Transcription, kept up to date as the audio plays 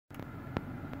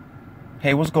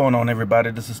Hey, what's going on,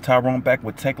 everybody? This is Tyrone back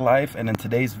with Tech Life, and in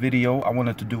today's video I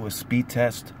wanted to do a speed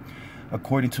test.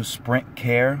 According to Sprint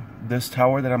Care, this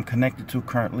tower that I'm connected to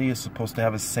currently is supposed to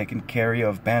have a second carrier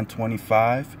of band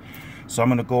 25. So I'm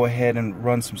going to go ahead and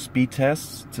run some speed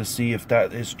tests to see if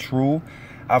that is true.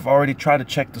 I've already tried to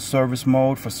check the service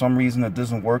mode. For some reason it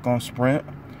doesn't work on Sprint.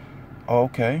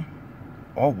 Okay.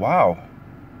 Oh wow.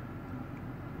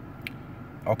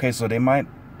 Okay, so they might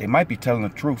be telling the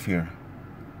truth here.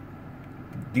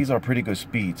 These are pretty good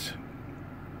speeds,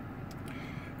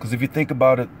 because if you think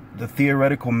about it, the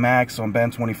theoretical max on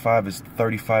band 25 is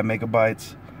 35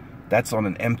 megabytes. That's on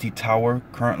an empty tower.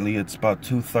 Currently it's about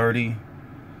 230,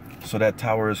 so that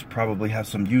tower is probably has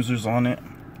some users on it.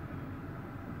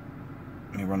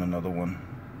 Let me run another one.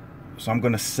 So I'm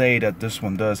gonna say that this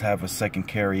one does have a second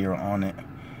carrier on it.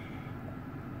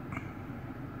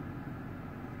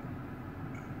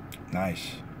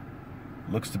 Nice.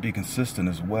 Looks to be consistent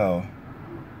as well.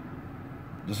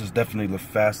 This is definitely the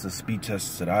fastest speed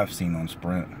tests that I've seen on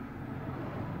Sprint.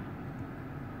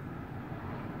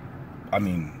 I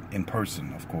mean, in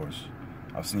person, of course.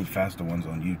 I've seen faster ones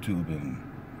on YouTube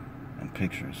and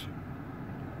pictures.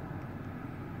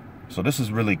 So this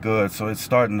is really good. So it's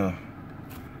starting to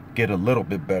get a little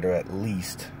bit better, at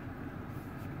least.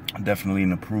 Definitely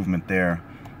an improvement there.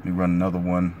 Let me run another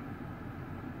one.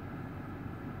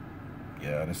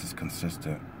 Yeah, this is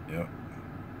consistent. Yep.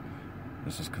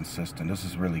 This is consistent. This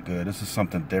is really good. This is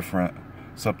something different,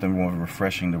 something more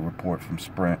refreshing to report from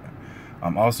Sprint.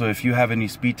 Also, if you have any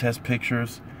speed test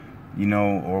pictures,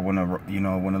 or want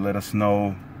to let us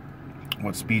know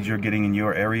what speed you're getting in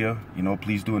your area,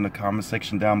 please do in the comment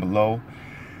section down below.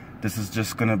 This is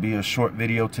just gonna be a short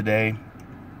video today.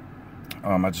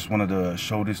 I just wanted to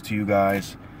show this to you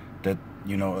guys that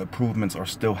improvements are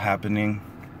still happening.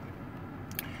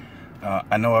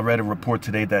 I know I read a report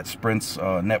today that Sprint's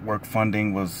network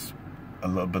funding was a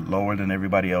little bit lower than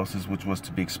everybody else's, which was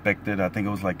to be expected. I think it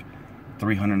was like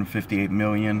 358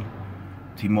 million.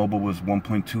 T-Mobile was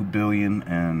 1.2 billion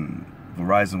and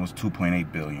Verizon was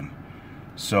 2.8 billion.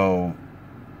 So,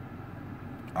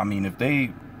 I mean,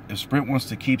 if Sprint wants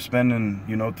to keep spending,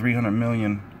 300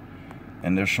 million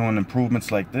and they're showing improvements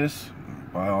like this,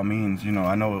 by all means,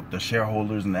 I know the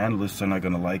shareholders and the analysts are not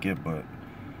going to like it, but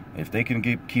if they can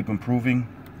keep improving,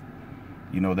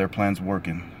 their plan's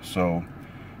working. So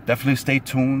definitely stay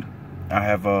tuned. I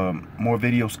have more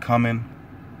videos coming.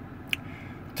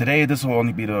 Today, this will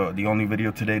only be the only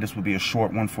video today. This will be a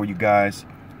short one for you guys.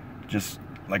 Just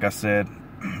like I said,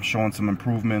 showing some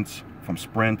improvements from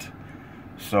Sprint.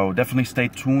 So definitely stay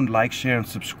tuned, like, share, and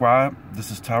subscribe.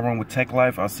 This is Tyrone with Tech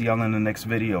Life. I'll see y'all in the next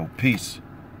video. Peace.